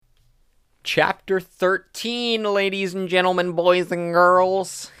Chapter 13, ladies and gentlemen, boys and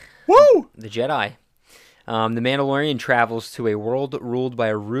girls. Woo! The Jedi. The Mandalorian travels to a world ruled by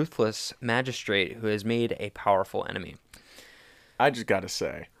a ruthless magistrate who has made a powerful enemy. I just gotta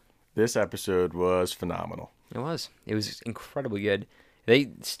say, this episode was phenomenal. It was incredibly good. They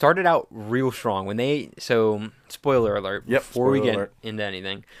started out real strong spoiler alert, before we get into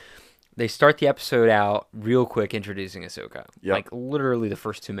anything. They start the episode out real quick introducing Ahsoka. Yep. Like literally the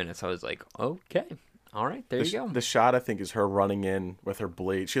first 2 minutes I was like, okay, all right, there you go. The shot I think is her running in with her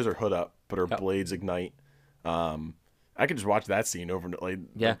blade. She has her hood up, but her blades ignite. I could just watch that scene over and like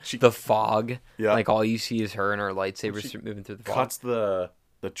the fog. Yeah. Like all you see is her and her lightsabers moving through the fog. Cuts the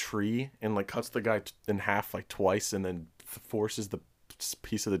tree and like cuts the guy in half like twice and then forces the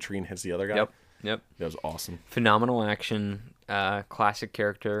piece of the tree and hits the other guy. Yep. That was awesome. Phenomenal action. Classic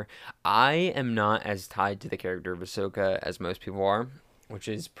character. I am not as tied to the character of Ahsoka as most people are, which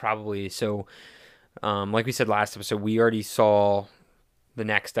is probably so. Like we said last episode, we already saw the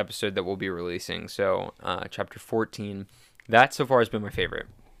next episode that we'll be releasing. So, chapter 14. That so far has been my favorite,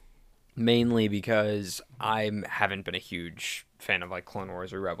 mainly because I haven't been a huge fan of like Clone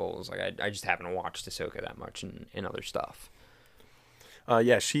Wars or Rebels. Like I just haven't watched Ahsoka that much in other stuff.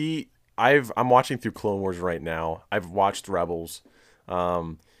 I'm watching through Clone Wars right now. I've watched Rebels.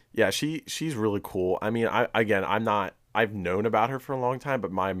 She's really cool. I mean, I've known about her for a long time,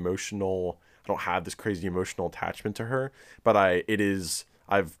 but I don't have this crazy emotional attachment to her, but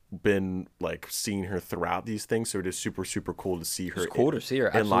I've been like seeing her throughout these things. So it is super, super cool to see her. It's cool to see her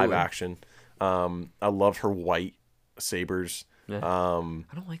in live action. I love her white sabers. Yeah.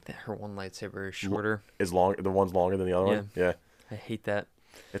 I don't like that her one lightsaber is shorter. The one's longer than the other one. Yeah. I hate that.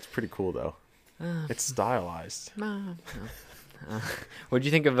 It's pretty cool though. It's stylized. What do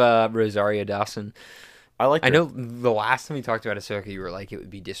you think of Rosario Dawson? I know the last time we talked about Ahsoka, you were like it would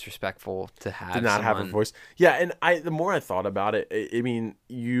be disrespectful to not have her voice. Yeah, and the more I thought about it, I mean,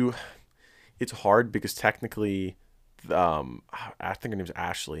 it's hard because technically, I think her name's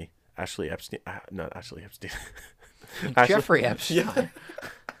Ashley. Ashley Epstein. Not Ashley Epstein. Jeffrey Epstein.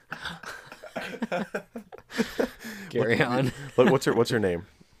 Carry on. What's her name?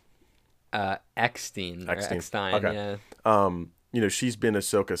 Eckstein. Eckstein. Okay. Yeah. She's been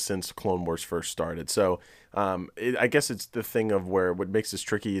Ahsoka since Clone Wars first started. So, I guess it's the thing of what makes this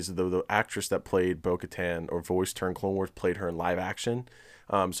tricky is the actress that played Bo-Katan or voiced her in Clone Wars played her in live action.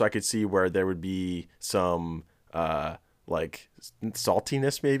 So I could see where there would be some like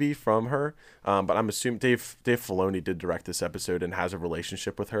saltiness maybe from her. But I'm assuming Dave Filoni did direct this episode and has a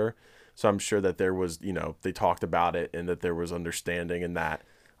relationship with her. So I'm sure that there was, they talked about it and that there was understanding in that,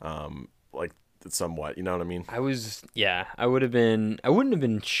 like somewhat, you know what I mean? I wouldn't have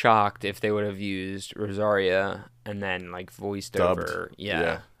been shocked if they would have used Rosaria and then like voiced dubbed over.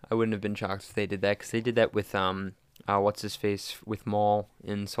 Yeah. I wouldn't have been shocked if they did that because they did that with, what's his face with Maul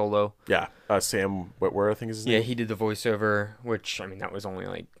in Solo. Yeah. Sam Witwer, I think is his name. Yeah, he did the voiceover, which, I mean, that was only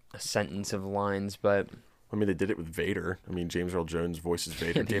like a sentence of lines, but... I mean, they did it with Vader. I mean, James Earl Jones voices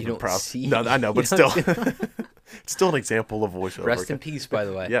Vader. Yeah, David Prowse. No, I know, but still. It's still an example of voiceover. Rest in peace, by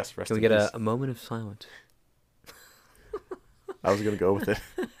the way. Yes, rest in peace. Can we get a moment of silence? I was going to go with it.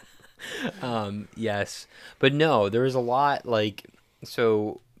 Yes. But no, there was a lot,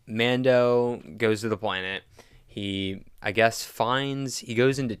 so Mando goes to the planet. He, I guess, he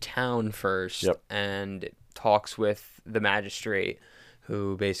goes into town first and talks with the magistrate,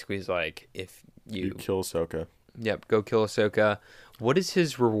 who basically is like, if you kill Ahsoka. Yep, go kill Ahsoka. What is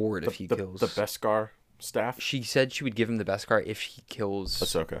his reward if he kills... The Beskar staff? She said she would give him the Beskar if he kills...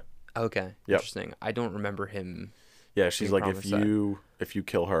 Ahsoka. Okay, interesting. I don't remember him... Yeah, she's like, if you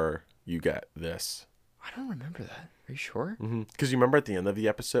kill her, you get this. I don't remember that. Are you sure? Because you remember at the end of the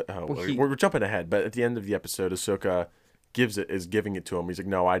episode... we're jumping ahead, but at the end of the episode, Ahsoka is giving it to him. He's like,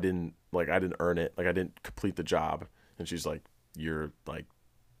 no, I didn't earn it. Like, I didn't complete the job. And she's like, you're like...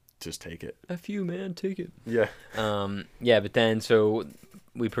 just take it. F you, man, take it. Yeah. But then so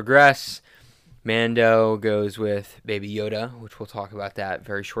we progress. Mando goes with Baby Yoda, which we'll talk about that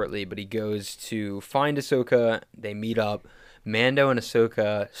very shortly. But he goes to find Ahsoka. They meet up. Mando and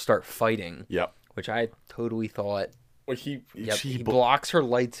Ahsoka start fighting. Yep. Which I totally thought. Well, he blocks her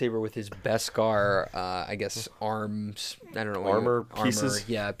lightsaber with his Beskar, I guess, arms. I don't know. Armor pieces.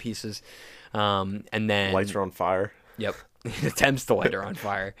 Yeah, pieces. And then lights are on fire. Yep. He attempts to light her on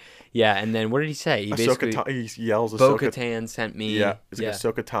fire. Yeah, and then what did he say? He basically he yells, Bo-Katan sent me. Yeah, it's like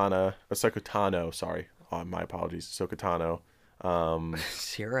Ahsoka Tano, sorry. My apologies. Ahsoka Tano.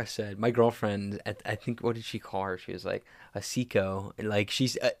 Sierra said, my girlfriend, I think, what did she call her? She was like, Asiko. And like,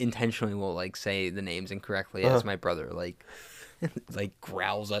 she's intentionally will like say the names incorrectly as my brother. Like, like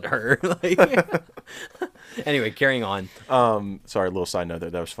growls at her. Like, anyway, carrying on. Sorry, a little side note there.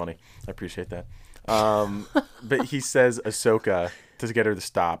 That was funny. I appreciate that. But he says Ahsoka to get her to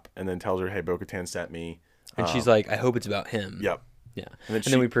stop, and then tells her, "Hey, Bo-Katan sent me." And she's like, I hope it's about him. Yep. Yeah. And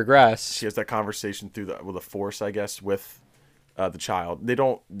Then we progress. She has that conversation through the Force, I guess, with the child. They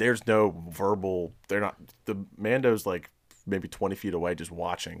don't. There's no verbal. They're not. The Mando's like maybe 20 feet away, just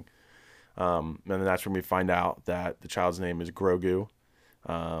watching. And then that's when we find out that the child's name is Grogu.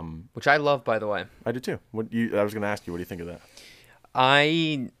 Which I love, by the way. I do too. I was going to ask you, what do you think of that?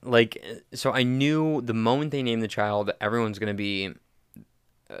 So I knew the moment they named the child, everyone's going to be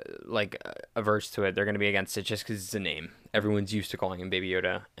averse to it. They're going to be against it just because it's a name. Everyone's used to calling him Baby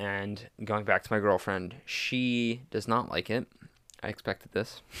Yoda. And going back to my girlfriend, she does not like it. I expected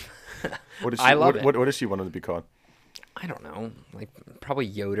this. What does she, I love it. What does she want him to be called? I don't know. Like, probably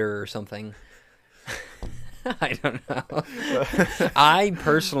Yoda or something. I don't know. I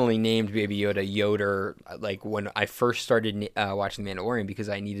personally named Baby Yoda Yoder, like, when I first started watching The Mandalorian, because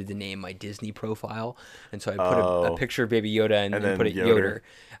I needed to name my Disney profile. And so I put a picture of Baby Yoda and then put it Yoder.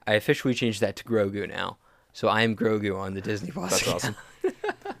 I officially changed that to Grogu now. So I am Grogu on the Disney Plus. That's awesome.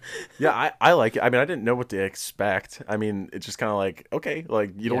 Yeah, I like it. I mean, I didn't know what to expect. I mean, it's just kind of like, okay,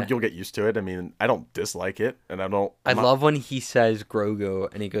 like you'll get used to it. I mean, I don't dislike it, and I love when he says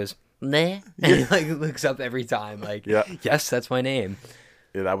Grogu and he goes, nah, and he like looks up every time, like, yes, that's my name.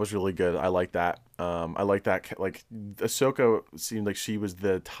 Yeah, that was really good. I like that. I like that. Like, Ahsoka seemed like she was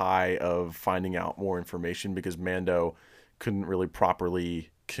the tie of finding out more information, because Mando couldn't really properly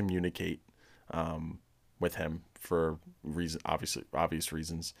communicate with him for obvious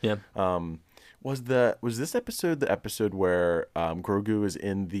reasons. Yeah. Was this episode the episode where Grogu is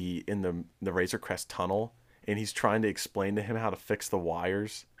in the Razor Crest tunnel and he's trying to explain to him how to fix the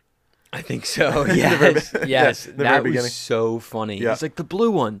wires? I think so. Yes. That was so funny. Yeah. He's like, the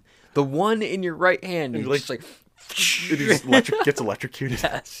blue one, the one in your right hand. And he's like, it just gets electrocuted.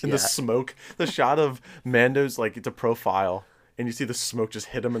 Yes, and the smoke, the shot of Mando's, like, it's a profile, and you see the smoke just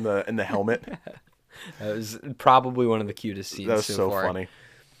hit him in the helmet. That was probably one of the cutest scenes. That was so funny.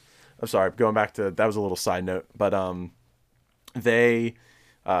 I'm sorry, going back to that was a little side note, but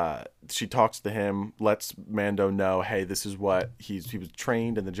she talks to him, lets Mando know, hey, this is what he was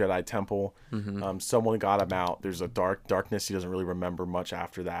trained in the Jedi Temple. Mm-hmm. Someone got him out. There's a darkness. He doesn't really remember much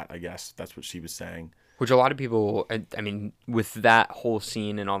after that, I guess. That's what she was saying. Which a lot of people, I mean, with that whole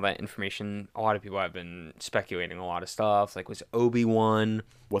scene and all that information, a lot of people have been speculating a lot of stuff. Like, was Obi-Wan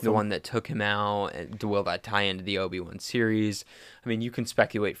the one that took him out? And will that tie into the Obi-Wan series? I mean, you can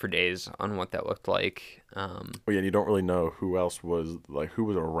speculate for days on what that looked like. And you don't really know who else was, like, who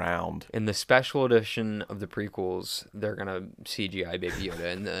was around. In the special edition of the prequels, they're gonna CGI Baby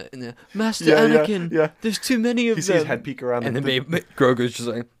Yoda in the Master Anakin. Yeah. There's too many of them. You see his head peek around, and then Grogu's just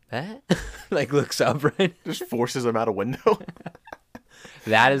like, that? Like, looks up, right? Just forces him out a window.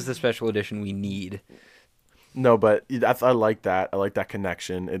 That is the special edition we need. No, but I like that. I like that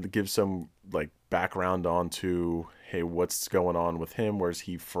connection. It gives some, like, background onto, hey, what's going on with him? Where's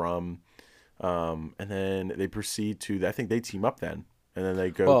he from? And then they proceed to, I think they team up then. And then they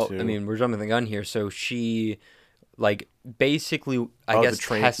go to... Well, I mean, we're jumping the gun here. So she, like, basically, I guess,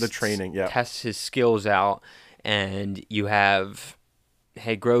 tests his skills out. And you have...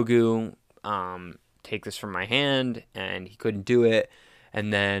 Hey, Grogu, take this from my hand, and he couldn't do it.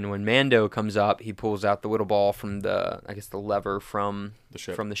 And then when Mando comes up, he pulls out the little ball from the lever from the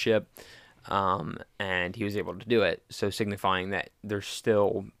ship, and he was able to do it. So signifying that there's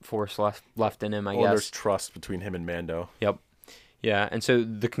still force left in him, I guess. There's trust between him and Mando. Yep. Yeah, and so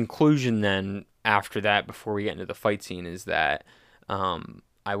the conclusion then after that, before we get into the fight scene, is that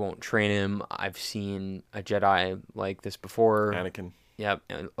I won't train him. I've seen a Jedi like this before. Anakin. Yep,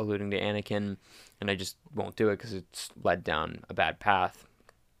 alluding to Anakin, and I just won't do it because it's led down a bad path,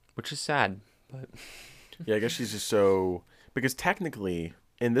 which is sad. But yeah, I guess she's just so... Because technically,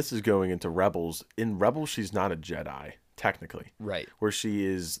 and this is going into Rebels, in Rebels she's not a Jedi, technically. Right. Where she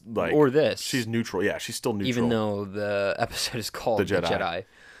is, like... Or this. She's neutral. Yeah, she's still neutral. Even though the episode is called The Jedi.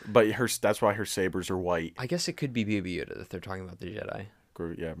 But that's why her sabers are white. I guess it could be Baby Yoda that they're talking about the Jedi.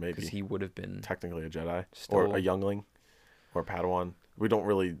 Yeah, maybe. Because he would have been... Technically a Jedi. Or a youngling. Or a Padawan. We don't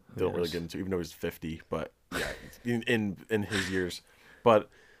really get into, even though he's 50, but yeah, in his years. But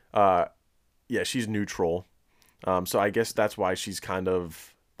yeah, she's neutral. So I guess that's why she's kind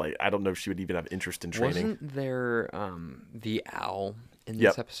of like, I don't know if she would even have interest in training. Wasn't there the owl in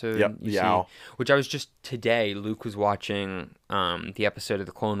this episode? Yep, the owl. Which I was just today. Luke was watching the episode of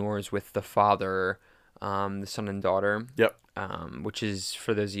the Clone Wars with the father, the son and daughter. Yep. Which is,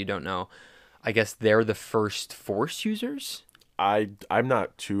 for those of you who don't know, I guess they're the first Force users. I'm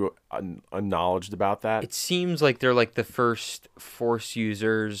not too knowledgeable about that. It seems like they're like the first Force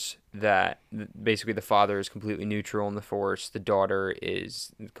users that basically the father is completely neutral in the Force, the daughter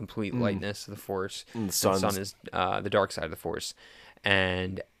is complete lightness of the Force, And the and the son is the dark side of the Force.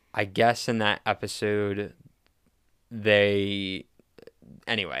 And I guess in that episode, they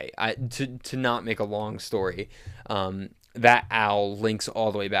anyway, to not make a long story, that owl links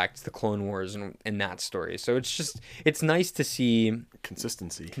all the way back to the Clone Wars and that story. So it's nice to see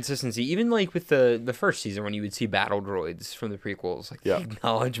consistency, even like with the first season when you would see battle droids from the prequels, like the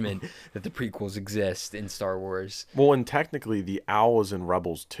acknowledgement that the prequels exist in Star Wars. Well, and technically the owl is in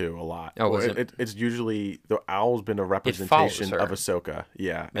Rebels too a lot. Oh, well, it's usually the owl's been a representation of Ahsoka.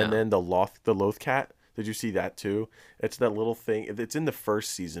 Yeah, and then the Loth cat. Did you see that too? It's that little thing. It's in the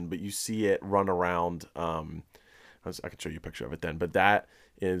first season, but you see it run around. I can show you a picture of it then. But that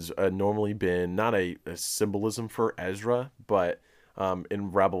is normally been not a symbolism for Ezra, but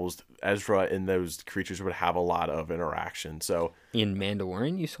in Rebels, Ezra and those creatures would have a lot of interaction. So in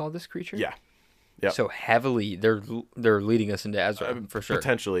Mandalorian, you saw this creature? Yeah. Yep. So heavily, they're leading us into Ezra for sure.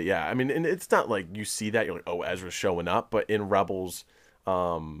 Potentially, yeah. I mean, and it's not like you see that you're like, oh, Ezra's showing up. But in Rebels,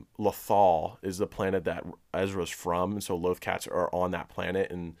 Lothal is the planet that Ezra's from, and so Lothcats are on that planet,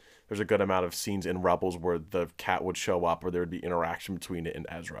 and there's a good amount of scenes in Rebels where the cat would show up, or there would be interaction between it and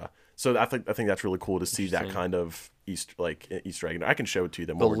Ezra. So I think that's really cool to see that kind of Easter egg. And I can show it to you.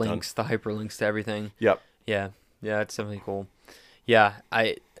 The links, the hyperlinks to everything. Yep. Yeah, it's definitely cool. Yeah,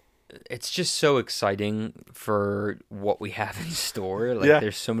 it's just so exciting for what we have in store. Like,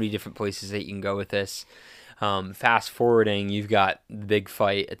 there's so many different places that you can go with this. Fast forwarding, you've got the big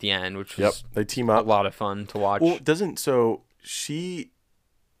fight at the end, which was they team up. A lot of fun to watch. Well,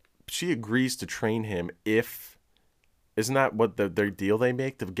 she agrees to train him if, isn't that what their deal they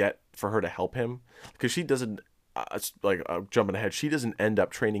make to get for her to help him? Because she doesn't, jumping ahead, she doesn't end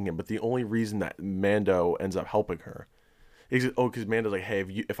up training him, but the only reason that Mando ends up helping her is, because Mando's like,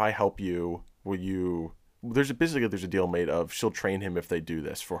 hey, if I help you, will you, there's a deal made of she'll train him if they do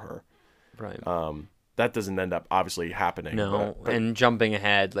this for her. Right. That doesn't end up obviously happening. No, but and jumping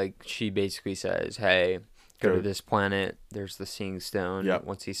ahead, like, she basically says, hey, go to this planet. There's the Seeing Stone. Yep.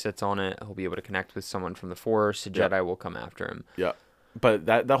 Once he sits on it, he'll be able to connect with someone from the Force. A Jedi will come after him. Yeah. But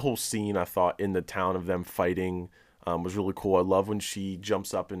that whole scene, I thought, in the town of them fighting was really cool. I love when she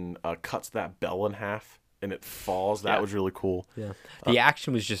jumps up and cuts that bell in half and it falls. That was really cool. Yeah. The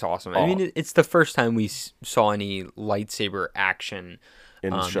action was just awesome. I mean, it's the first time we saw any lightsaber action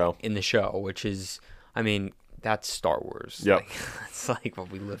in the show, which is, I mean, that's Star Wars. Yep. It's like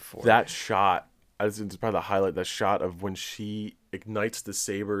what we live for. That shot, it's probably the highlight, that shot of when she ignites the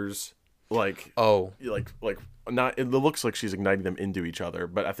sabers, not, it looks like she's igniting them into each other,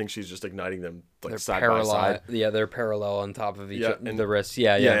 but I think she's just igniting them like side by side. Yeah, they're parallel on top of each other. And the wrists.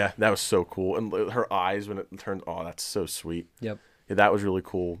 Yeah. That was so cool. And her eyes when it turned, that's so sweet. Yep. Yeah, that was really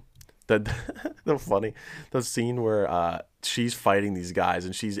cool. The funny, the scene where she's fighting these guys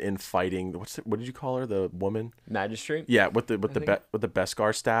and she's in fighting. What did you call her? The woman magistrate. Yeah, with the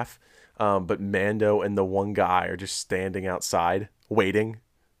Beskar staff. But Mando and the one guy are just standing outside waiting.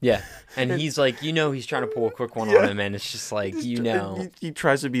 Yeah, and he's like, he's trying to pull a quick one on him, and it's just like, he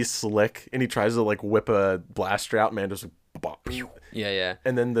tries to be slick and he tries to like whip a blaster out. Mando's like, yeah.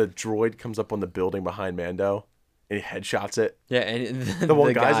 And then the droid comes up on the building behind Mando. And he headshots it. Yeah, and the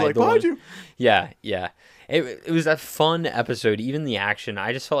one guy's like, why'd you? Yeah. It was a fun episode. Even the action,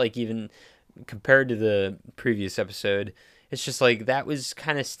 I just felt like, even compared to the previous episode, it's just like that was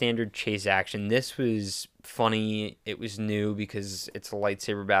kind of standard chase action. This was funny. It was new because it's a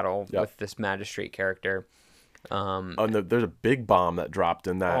lightsaber battle with this magistrate character. There's a big bomb that dropped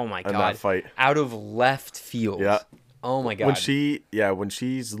in that. Oh my god! In that fight, out of left field. Yeah. Oh my god! When she's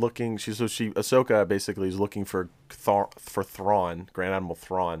looking, Ahsoka basically is looking for Thrawn, Grand Admiral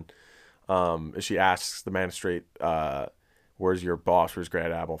Thrawn. And she asks the magistrate, "Where's your boss? Where's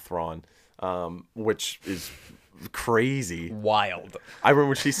Grand Admiral Thrawn?" Which is crazy, wild. I remember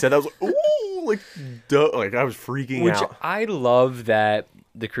when she said, "I was like, ooh, like I was freaking out." Which I love that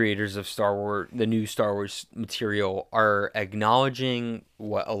the creators of Star Wars, the new Star Wars material, are acknowledging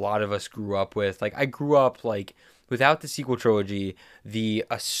what a lot of us grew up with. Like, I grew up without the sequel trilogy, the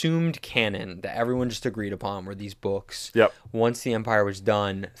assumed canon that everyone just agreed upon were these books. Yep. Once the Empire was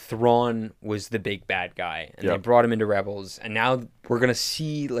done, Thrawn was the big bad guy, and they brought him into Rebels, and now we're gonna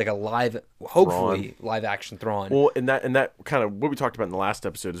see like a hopefully live action Thrawn. Well, and that kind of what we talked about in the last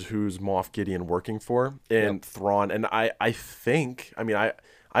episode is who's Moff Gideon working for, and Thrawn, and I think, I mean,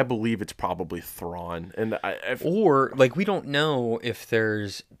 I believe it's probably Thrawn. And Or like we don't know if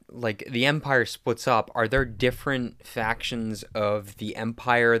there's like the Empire splits up. Are there different factions of the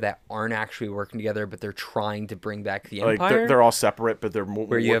Empire that aren't actually working together, but they're trying to bring back the like Empire? they're all separate, but they're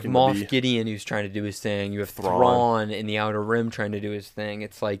Where you have working to Moff be Gideon who's trying to do his thing. You have Thrawn. Thrawn in the Outer Rim trying to do his thing.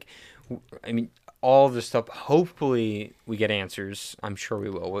 It's like, I mean, all this stuff. Hopefully, we get answers. I'm sure we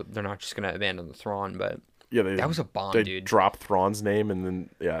will. They're not just gonna abandon the Thrawn, but Yeah, that was a bomb, they dude. dropped Thrawn's name, and then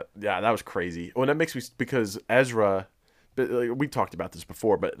yeah, that was crazy. Well, that makes me because Ezra. But like, we talked about this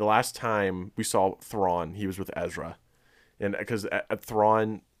before, but the last time we saw Thrawn, he was with Ezra, and because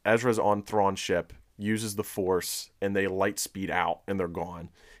Ezra's on Thrawn's ship, uses the Force, and they light speed out, and they're gone.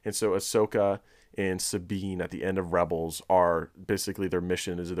 And so Ahsoka and Sabine at the end of Rebels are basically their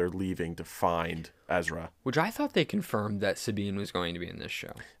mission is they're leaving to find Ezra. Which I thought they confirmed that Sabine was going to be in this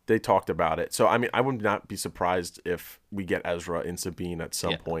show. They talked about it, so I mean, I would not be surprised if we get Ezra and Sabine at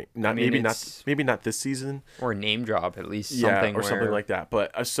some point. Maybe not this season, or a name drop at least. Something something like that.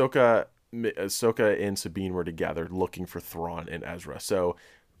 But Ahsoka and Sabine were together looking for Thrawn and Ezra. So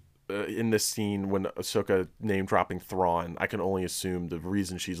in this scene when Ahsoka name dropping Thrawn, I can only assume the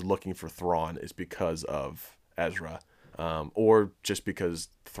reason she's looking for Thrawn is because of Ezra, or just because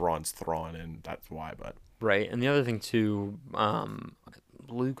Thrawn's Thrawn, and that's why. But right, and the other thing too,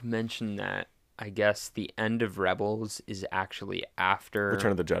 Luke mentioned that I guess the end of Rebels is actually after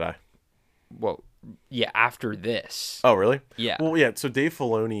Return of the Jedi. Well, yeah, after this. Oh, really? Yeah. Well, yeah. So Dave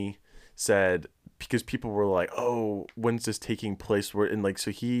Filoni said because people were like, "Oh, when's this taking place?" Where and like,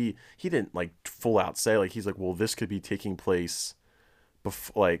 so he didn't like full out say like he's like, "Well, this could be taking place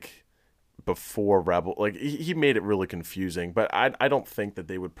before Rebel." Like he made it really confusing, but I don't think that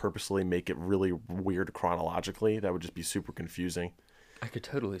they would purposely make it really weird chronologically. That would just be super confusing. I could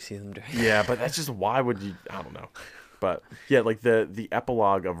totally see them doing. Yeah, but that's just why would you? I don't know. But yeah, like the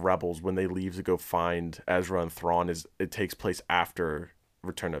epilogue of Rebels when they leave to go find Ezra and Thrawn it takes place after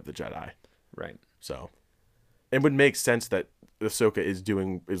Return of the Jedi. Right. So it would make sense that Ahsoka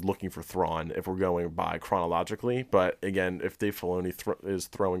is looking for Thrawn if we're going by chronologically. But again, if Dave Filoni is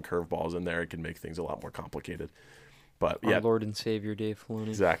throwing curveballs in there, it can make things a lot more complicated. But yeah, Our Lord and Savior Dave Filoni.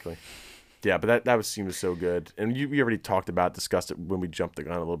 Exactly. Yeah, but that seems so good, and we already discussed it when we jumped the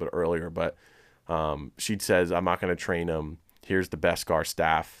gun a little bit earlier. But she says, "I'm not going to train him. Here's the Beskar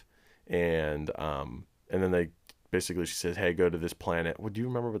staff," and then she says, "Hey, go to this planet." Well, do you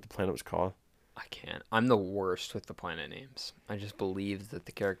remember what the planet was called? I can't. I'm the worst with the planet names. I just believe that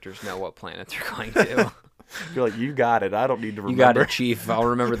the characters know what planet they're going to. You're like, you got it. I don't need to remember. You got it, Chief. I'll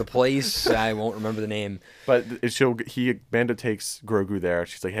remember the place. I won't remember the name. But Mando takes Grogu there.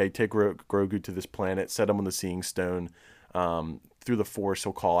 She's like, hey, take Grogu to this planet, set him on the Seeing Stone. Through the Force,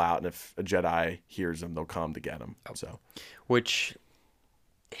 he'll call out, and if a Jedi hears him, they'll come to get him. So, which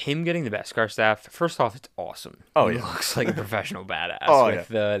him getting the Beskar staff, first off, it's awesome. Oh, he yeah. looks like a professional badass Oh, with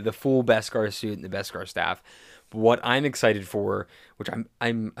the full Beskar suit and the Beskar staff. But what I'm excited for, which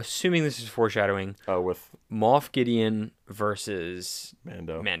I'm assuming this is foreshadowing, with Moff Gideon versus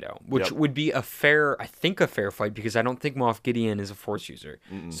Mando, which would be a fair fight because I don't think Moff Gideon is a Force user.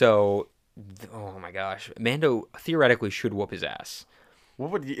 Mm-mm. So, oh my gosh, Mando theoretically should whoop his ass.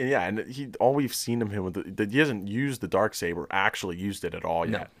 What would and all we've seen him with he hasn't used the Darksaber, actually used it at all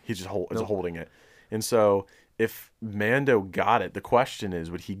yet. No. He's just holding it. And so if Mando got it, the question is,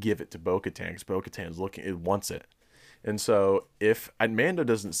 would he give it to Bo-Katan? Because Bo-Katan's wants it. And so and Mando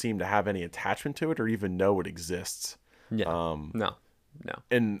doesn't seem to have any attachment to it or even know it exists. Yeah. No.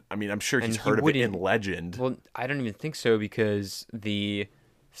 And I mean, I'm sure he's heard of it in legend. Well, I don't even think so because the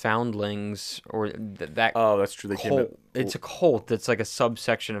foundlings or that that's true. They cult, it's a cult that's like a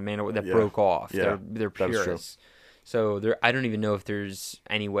subsection of Mando that broke off. Yeah, they're purists. So I don't even know if there's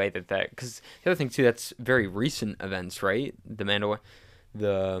any way that because the other thing too, that's very recent events, right? The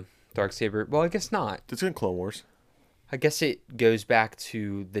Darksaber. Well, I guess not. It's in Clone Wars. I guess it goes back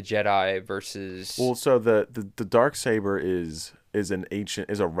to the Jedi versus. Well, so the Darksaber is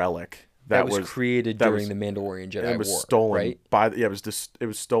a relic that was created during the Mandalorian Jedi War. It was stolen right? it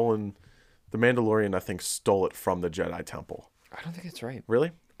was stolen. The Mandalorian, I think, stole it from the Jedi Temple. I don't think that's right.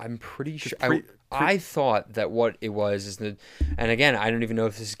 Really? I'm pretty sure. I thought that what it was is and again, I don't even know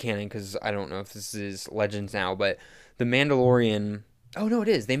if this is canon because I don't know if this is Legends now, but the Mandalorian. Oh no, it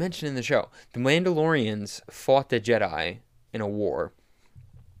is. They mentioned in the show the Mandalorians fought the Jedi in a war,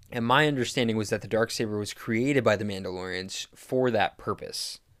 and my understanding was that the Darksaber was created by the Mandalorians for that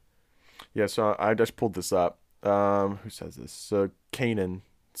purpose. Yeah, so I just pulled this up. Who says this? So Caden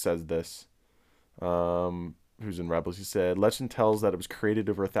says this. Who's in Rebels? He said, "Legend tells that it was created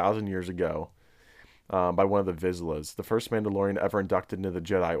over 1,000 years ago. by one of the Vizslas, the first Mandalorian ever inducted into the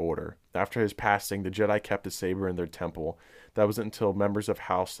Jedi Order. After his passing, the Jedi kept a saber in their temple. That wasn't until members of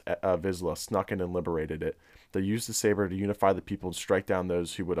House Vizsla snuck in and liberated it. They used the saber to unify the people and strike down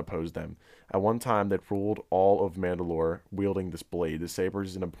those who would oppose them. At one time, they ruled all of Mandalore wielding this blade. The saber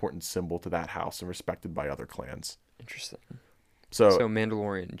is an important symbol to that house and respected by other clans. Interesting. So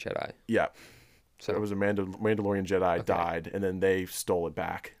Mandalorian Jedi. Yeah. So it was a Mandalorian Jedi died, and then they stole it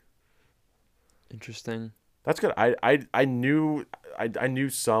back. Interesting. That's good. I knew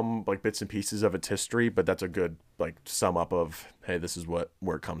some like bits and pieces of its history, but that's a good like sum up of, hey, this is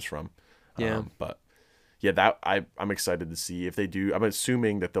where it comes from. Yeah. But yeah, I'm excited to see if they do. I'm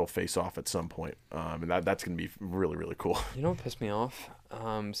assuming that they'll face off at some point. And that's gonna be really, really cool. You know what pissed me off?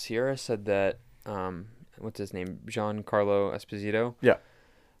 Sierra said that what's his name? Giancarlo Esposito. Yeah.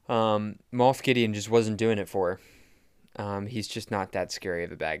 Moff Gideon just wasn't doing it for her. He's just not that scary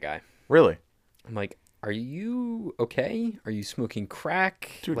of a bad guy. Really? I'm like, are you okay? Are you smoking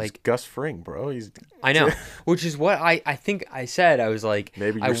crack? Dude, like it's Gus Fring, bro. I know, which is what I think I said. I was like,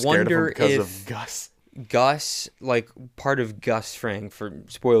 maybe you're I scared wonder of him because if of Gus. Gus, like part of Gus Fring, for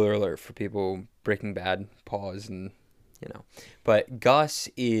spoiler alert for people Breaking Bad pause and but Gus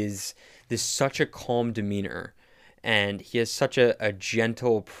is such a calm demeanor. And he has such a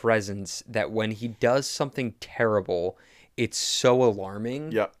gentle presence that when he does something terrible, it's so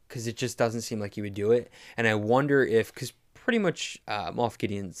alarming. Yeah. Because it just doesn't seem like he would do it. And I wonder if, because pretty much Moff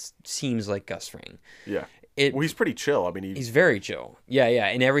Gideon seems like Gus Fring. Yeah. Well, he's pretty chill. I mean, he's very chill. Yeah, yeah.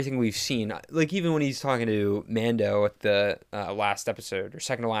 And everything we've seen, like even when he's talking to Mando at the last episode or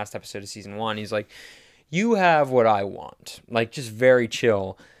second to last episode of season 1, he's like, you have what I want. Like just very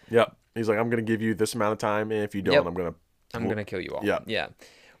chill. Yep. He's like, I'm going to give you this amount of time, and if you don't, I'm going to kill you all. Yeah. Yeah.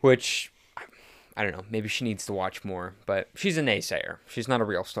 Which, I don't know. Maybe she needs to watch more, but she's a naysayer. She's not a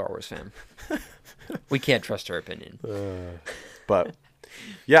real Star Wars fan. We can't trust her opinion. But,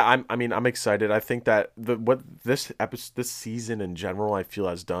 yeah, I'm excited. I think that this season in general, I feel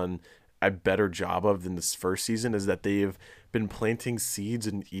has done a better job of than this first season is that they've been planting seeds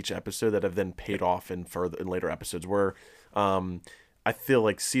in each episode that have then paid off in later episodes where, I feel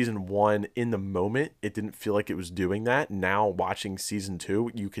like season 1 in the moment, it didn't feel like it was doing that. Now watching season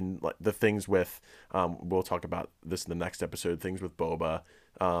 2, you can like the things with, we'll talk about this in the next episode, things with Boba,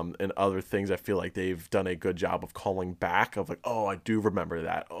 and other things. I feel like they've done a good job of calling back of like, oh, I do remember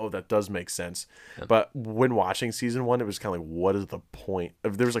that. Oh, that does make sense. Yeah. But when watching season 1, it was kind of like, what is the point?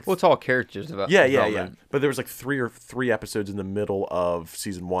 There was like, well, it's all characters about yeah. But there was like three episodes in the middle of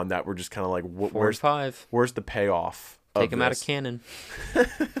season 1 that were just kind of like, where's the payoff? Take him out of canon.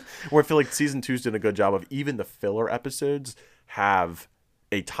 Where I feel like season 2's doing a good job of even the filler episodes have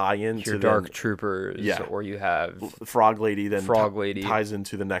a tie-in to Dark Troopers. Yeah. Or you have Frog Lady. Then ties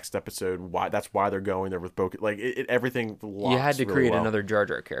into the next episode. That's why they're going there with Bo. Like everything. You had to create another Jar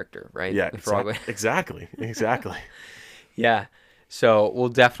Jar character, right? Yeah. Exactly. Yeah. So we'll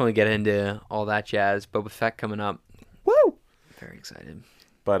definitely get into all that jazz. Boba Fett coming up. Woo! Very excited.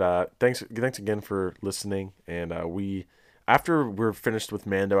 But thanks again for listening. And after we're finished with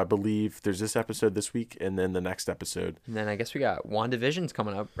Mando, I believe there's this episode this week and then the next episode. And then I guess we got WandaVision's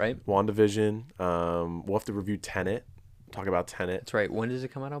coming up, right? WandaVision. We'll have to review Tenet. Talk about Tenet. That's right. When does it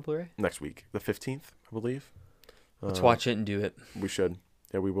come out on Blu-ray? Next week. The 15th, I believe. Let's watch it and do it. We should.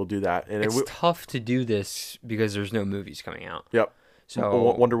 Yeah, we will do that. And it's tough to do this because there's no movies coming out. Yep.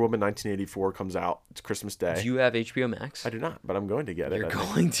 So Wonder Woman 1984 comes out. It's Christmas Day. Do you have HBO Max? I do not, but I'm going to get it. You're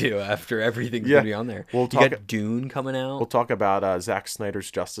going to after everything's going to be on there. You got Dune coming out. We'll talk about Zack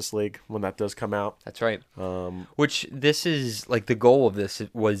Snyder's Justice League when that does come out. That's right. Which this is, like, the goal of this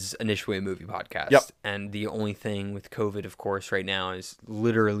was initially a movie podcast. Yep. And the only thing with COVID, of course, right now is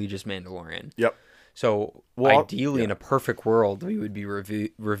literally just Mandalorian. Yep. So ideally, in a perfect world, we would be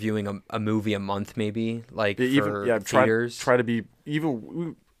reviewing a movie a month, maybe, like for theaters. Try to be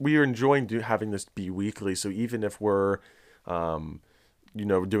we are enjoying having this be weekly. So even if we're,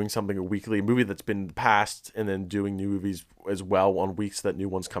 doing something a movie that's been passed, and then doing new movies as well on weeks that new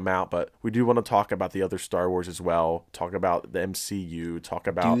ones come out. But we do want to talk about the other Star Wars as well. Talk about the MCU. Talk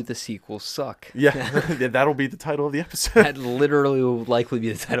about do the sequels suck? Yeah, that'll be the title of the episode. That literally will likely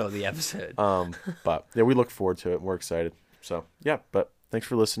be the title of the episode. But yeah, we look forward to it and we're excited. So yeah, but thanks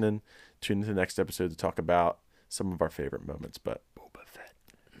for listening. Tune into the next episode to talk about some of our favorite moments. But Boba Fett.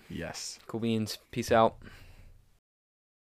 Yes. Cool beans. Peace out.